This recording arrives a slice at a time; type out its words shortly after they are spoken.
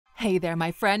Hey there,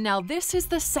 my friend. Now, this is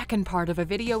the second part of a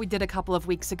video we did a couple of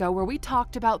weeks ago where we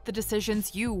talked about the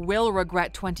decisions you will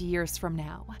regret 20 years from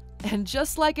now. And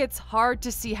just like it's hard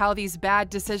to see how these bad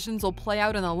decisions will play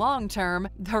out in the long term,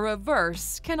 the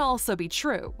reverse can also be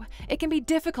true. It can be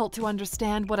difficult to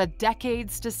understand what a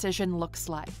decade's decision looks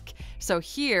like. So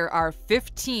here are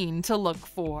 15 to look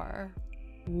for.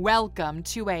 Welcome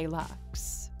to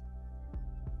Alux.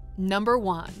 Number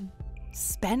 1.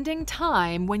 Spending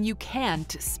time when you can't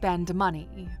spend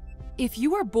money. If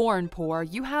you were born poor,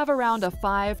 you have around a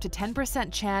 5 to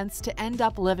 10% chance to end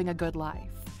up living a good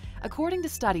life. According to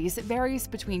studies, it varies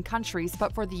between countries,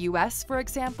 but for the US, for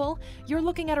example, you're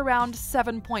looking at around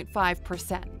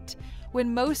 7.5%.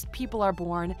 When most people are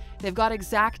born, they've got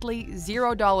exactly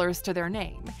 $0 to their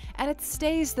name, and it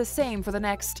stays the same for the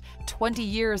next 20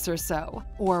 years or so.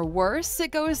 Or worse,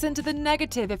 it goes into the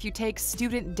negative if you take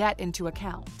student debt into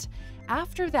account.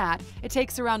 After that, it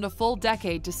takes around a full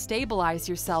decade to stabilize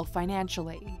yourself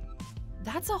financially.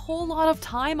 That's a whole lot of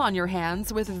time on your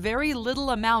hands with very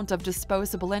little amount of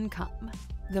disposable income.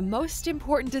 The most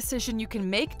important decision you can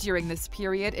make during this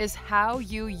period is how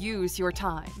you use your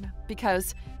time,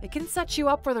 because it can set you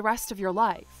up for the rest of your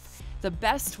life. The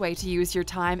best way to use your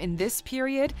time in this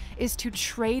period is to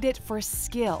trade it for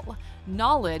skill,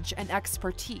 knowledge, and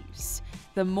expertise.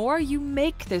 The more you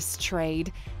make this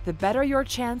trade, the better your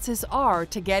chances are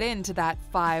to get into that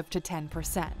 5 to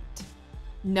 10%.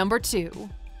 Number 2.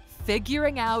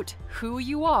 Figuring out who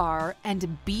you are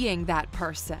and being that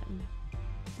person.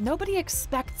 Nobody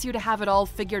expects you to have it all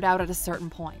figured out at a certain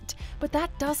point, but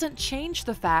that doesn't change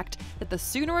the fact that the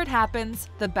sooner it happens,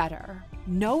 the better.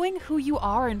 Knowing who you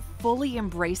are and fully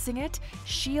embracing it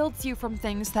shields you from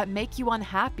things that make you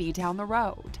unhappy down the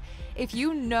road. If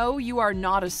you know you are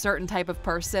not a certain type of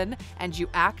person and you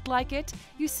act like it,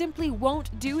 you simply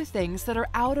won't do things that are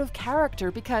out of character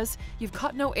because you've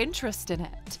got no interest in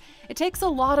it. It takes a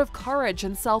lot of courage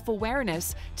and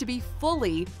self-awareness to be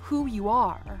fully who you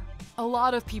are. A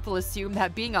lot of people assume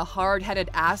that being a hard-headed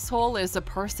asshole is a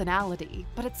personality,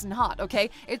 but it's not, okay?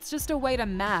 It's just a way to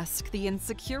mask the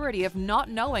insecurity of not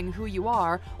knowing who you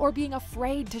are or being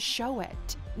afraid to show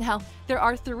it. Now, there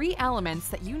are 3 elements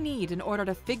that you need in order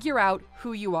to figure out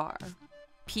who you are: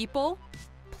 people,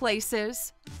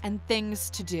 places, and things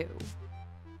to do.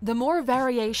 The more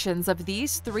variations of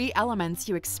these 3 elements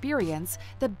you experience,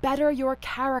 the better your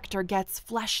character gets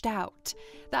fleshed out.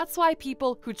 That's why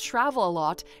people who travel a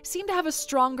lot seem to have a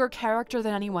stronger character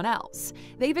than anyone else.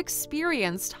 They've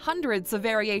experienced hundreds of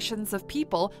variations of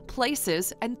people,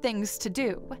 places, and things to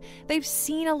do. They've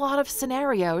seen a lot of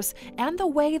scenarios and the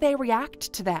way they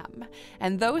react to them,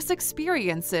 and those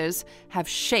experiences have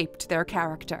shaped their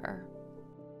character.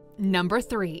 Number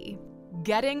 3.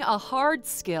 Getting a hard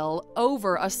skill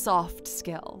over a soft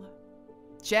skill.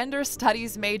 Gender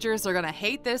studies majors are gonna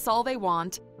hate this all they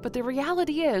want, but the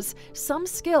reality is, some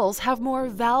skills have more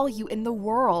value in the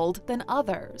world than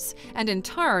others, and in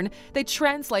turn, they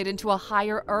translate into a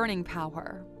higher earning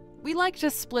power. We like to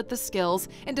split the skills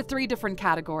into 3 different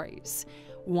categories.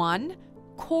 1.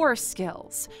 Core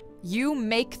skills. You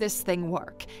make this thing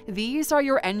work. These are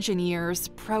your engineers,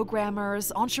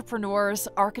 programmers, entrepreneurs,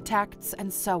 architects,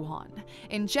 and so on.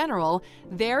 In general,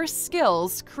 their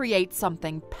skills create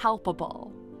something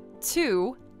palpable.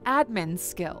 2. Admin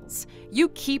skills. You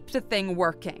keep the thing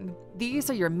working. These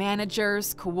are your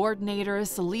managers,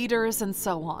 coordinators, leaders, and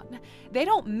so on. They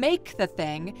don't make the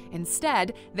thing.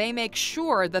 Instead, they make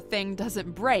sure the thing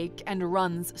doesn't break and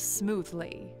runs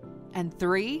smoothly. And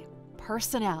 3.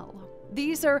 Personnel.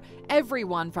 These are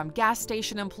everyone from gas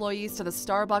station employees to the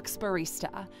Starbucks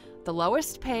barista, the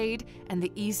lowest paid and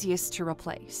the easiest to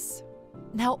replace.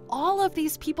 Now, all of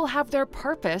these people have their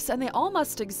purpose and they all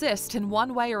must exist in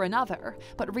one way or another,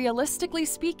 but realistically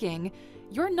speaking,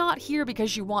 you're not here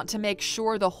because you want to make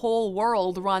sure the whole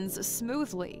world runs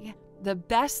smoothly. The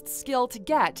best skill to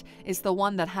get is the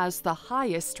one that has the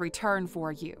highest return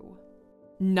for you.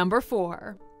 Number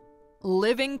 4.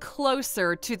 Living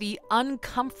closer to the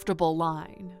uncomfortable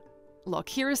line. Look,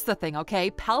 here's the thing, okay?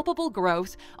 Palpable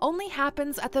growth only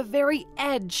happens at the very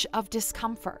edge of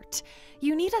discomfort.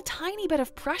 You need a tiny bit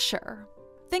of pressure.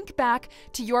 Think back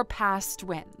to your past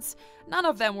wins. None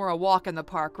of them were a walk in the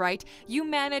park, right? You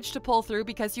managed to pull through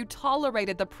because you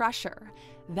tolerated the pressure.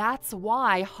 That's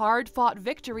why hard-fought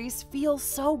victories feel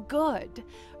so good.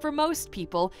 For most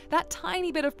people, that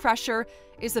tiny bit of pressure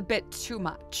is a bit too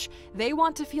much. They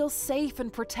want to feel safe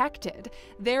and protected.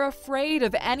 They're afraid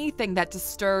of anything that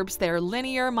disturbs their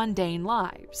linear, mundane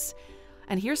lives.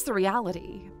 And here's the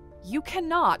reality. You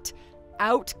cannot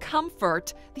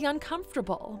Out-comfort the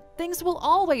uncomfortable. Things will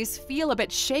always feel a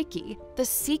bit shaky. The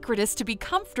secret is to be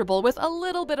comfortable with a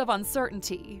little bit of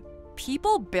uncertainty.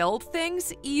 People build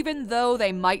things even though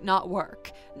they might not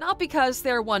work, not because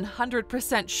they're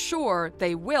 100% sure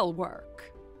they will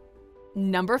work.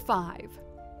 Number 5.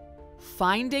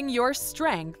 Finding your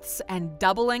strengths and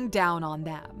doubling down on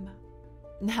them.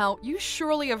 Now, you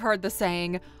surely have heard the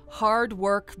saying, hard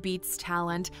work beats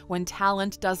talent when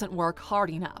talent doesn't work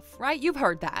hard enough, right? You've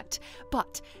heard that.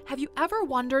 But have you ever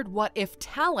wondered what if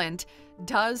talent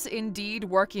does indeed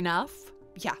work enough?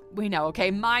 Yeah, we know,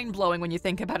 okay? Mind-blowing when you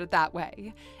think about it that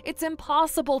way. It's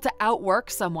impossible to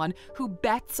outwork someone who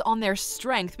bets on their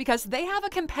strength because they have a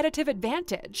competitive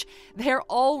advantage. They're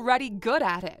already good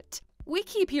at it. We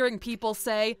keep hearing people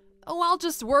say, oh, I'll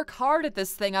just work hard at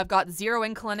this thing I've got zero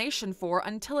inclination for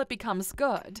until it becomes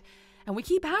good. And we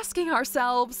keep asking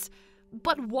ourselves,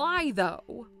 but why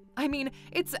though? I mean,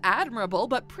 it's admirable,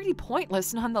 but pretty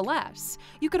pointless nonetheless.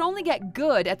 You can only get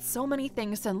good at so many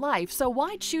things in life, so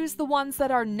why choose the ones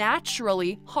that are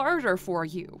naturally harder for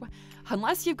you?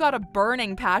 Unless you've got a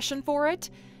burning passion for it,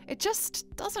 it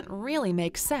just doesn't really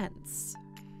make sense.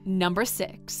 Number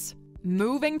 6.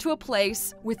 Moving to a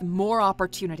place with more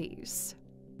opportunities.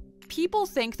 People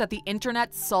think that the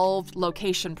internet solved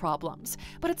location problems,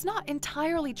 but it's not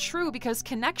entirely true because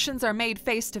connections are made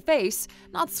face-to-face,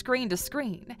 not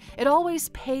screen-to-screen. It always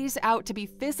pays out to be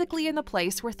physically in the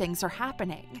place where things are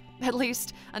happening, at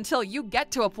least until you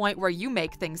get to a point where you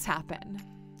make things happen.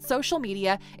 Social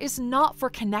media is not for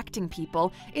connecting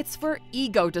people, it's for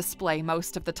ego display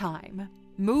most of the time.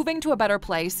 Moving to a better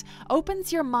place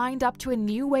opens your mind up to a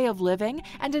new way of living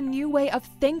and a new way of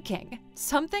thinking,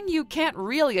 something you can't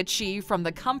really achieve from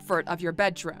the comfort of your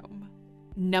bedroom.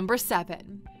 Number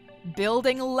 7.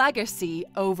 Building legacy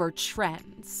over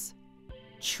trends.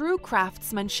 True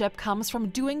craftsmanship comes from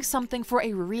doing something for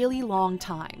a really long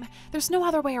time. There's no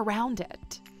other way around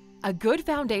it. A good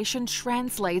foundation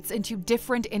translates into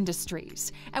different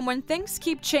industries, and when things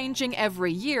keep changing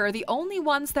every year, the only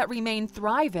ones that remain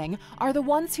thriving are the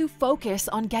ones who focus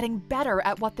on getting better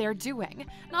at what they're doing,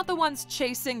 not the ones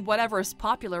chasing whatever's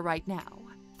popular right now.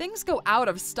 Things go out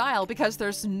of style because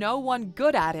there's no one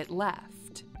good at it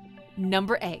left.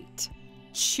 Number 8.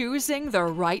 Choosing the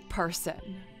right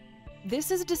person.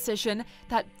 This is a decision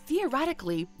that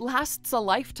theoretically lasts a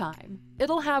lifetime.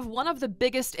 It'll have one of the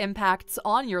biggest impacts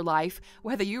on your life,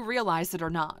 whether you realize it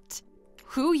or not.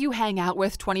 Who you hang out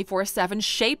with 24/7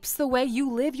 shapes the way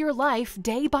you live your life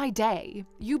day by day.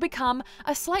 You become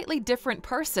a slightly different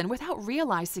person without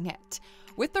realizing it.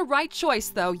 With the right choice,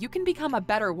 though, you can become a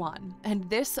better one, and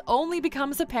this only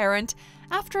becomes apparent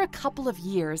after a couple of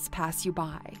years pass you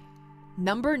by.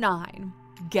 Number 9.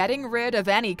 Getting rid of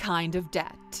any kind of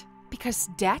debt. Because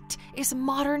debt is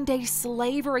modern-day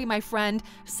slavery, my friend.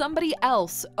 Somebody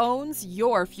else owns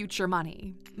your future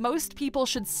money. Most people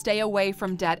should stay away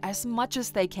from debt as much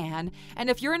as they can, and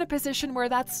if you're in a position where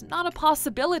that's not a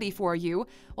possibility for you,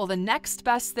 well, the next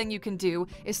best thing you can do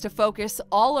is to focus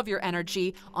all of your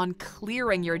energy on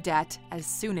clearing your debt as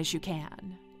soon as you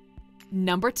can.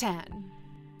 Number 10.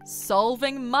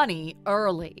 Solving money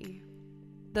early.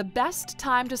 The best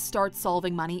time to start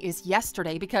solving money is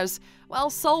yesterday because, well,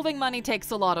 solving money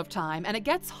takes a lot of time and it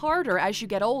gets harder as you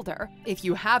get older if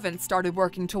you haven't started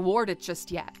working toward it just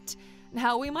yet.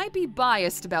 Now, we might be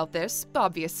biased about this,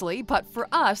 obviously, but for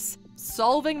us,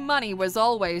 solving money was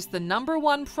always the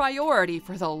 #1 priority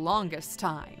for the longest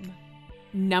time.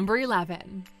 Number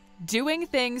 11. Doing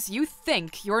things you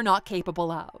think you're not capable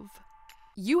of.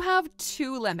 You have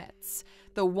 2 limits,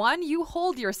 the one you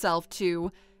hold yourself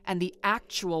to and the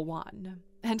actual one.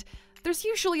 And there's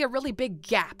usually a really big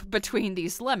gap between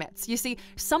these limits. You see,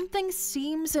 something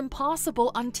seems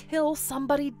impossible until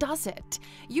somebody does it.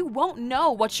 You won't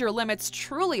know what your limits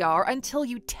truly are until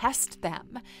you test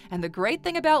them. And the great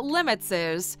thing about limits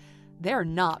is, they're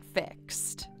not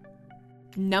fixed.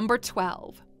 Number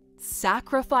 12.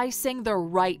 Sacrificing the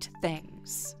right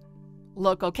things.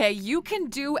 Look, okay, you can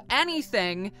do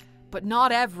anything, but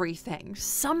not everything.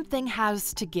 Something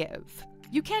has to give.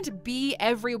 You can't be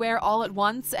everywhere all at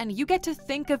once, and you get to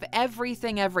think of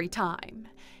everything every time.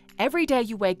 Every day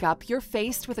you wake up, you're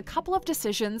faced with a couple of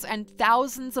decisions and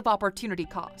thousands of opportunity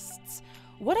costs.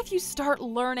 What if you start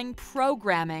learning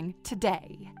programming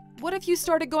today? What if you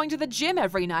started going to the gym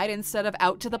every night instead of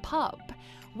out to the pub?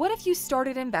 What if you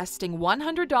started investing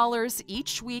 $100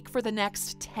 each week for the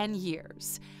next 10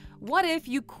 years? What if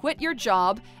you quit your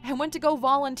job and went to go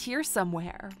volunteer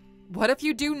somewhere? What if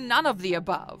you do none of the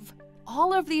above?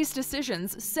 All of these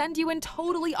decisions send you in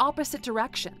totally opposite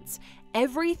directions.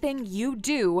 Everything you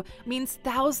do means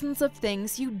thousands of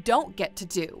things you don't get to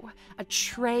do. A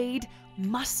trade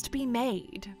must be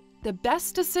made. The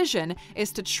best decision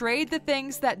is to trade the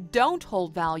things that don't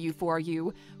hold value for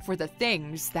you for the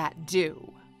things that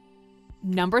do.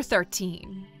 Number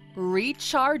 13.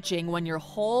 Recharging when your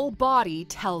whole body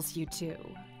tells you to.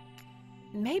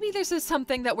 Maybe this is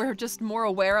something that we're just more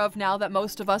aware of now that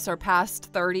most of us are past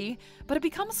 30, but it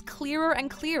becomes clearer and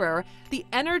clearer the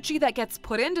energy that gets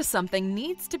put into something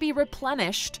needs to be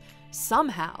replenished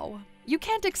somehow. You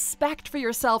can't expect for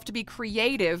yourself to be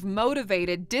creative,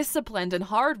 motivated, disciplined, and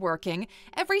hardworking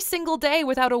every single day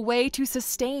without a way to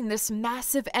sustain this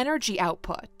massive energy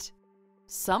output.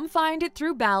 Some find it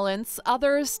through balance,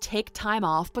 others take time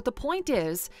off, but the point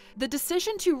is, the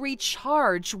decision to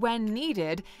recharge when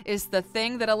needed is the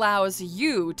thing that allows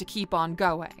you to keep on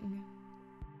going.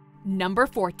 Number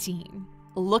 14.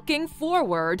 Looking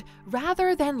forward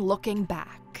rather than looking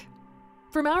back.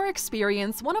 From our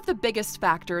experience, one of the biggest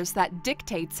factors that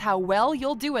dictates how well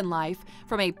you'll do in life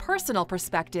from a personal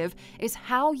perspective is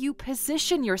how you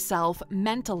position yourself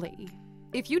mentally.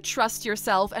 If you trust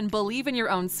yourself and believe in your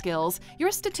own skills,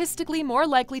 you're statistically more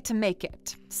likely to make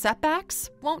it. Setbacks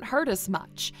won't hurt as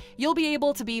much. You'll be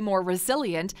able to be more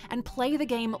resilient and play the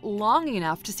game long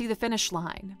enough to see the finish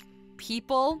line.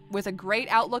 People with a great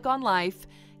outlook on life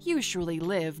usually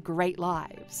live great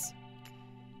lives.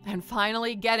 And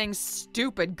finally, getting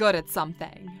stupid good at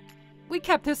something. We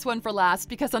kept this one for last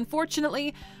because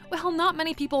unfortunately, well, not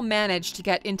many people manage to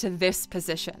get into this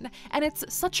position, and it's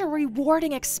such a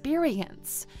rewarding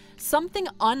experience. Something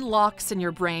unlocks in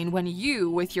your brain when you,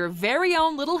 with your very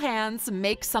own little hands,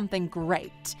 make something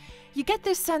great. You get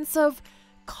this sense of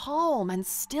calm and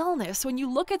stillness when you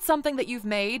look at something that you've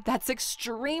made that's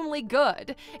extremely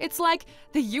good. It's like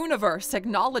the universe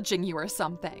acknowledging you or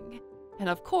something. And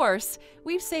of course,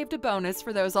 we've saved a bonus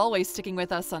for those always sticking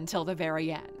with us until the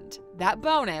very end. That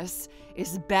bonus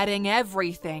is betting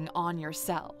everything on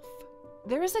yourself.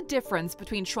 There is a difference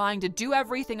between trying to do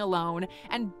everything alone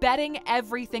and betting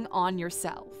everything on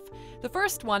yourself. The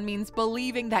first one means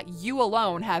believing that you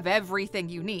alone have everything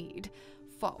you need.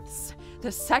 False.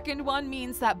 The second one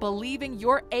means that believing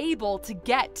you're able to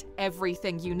get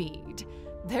everything you need.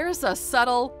 There's a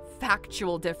subtle,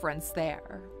 factual difference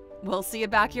there. We'll see you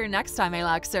back here next time,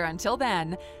 Aluxer. Until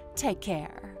then, take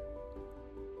care.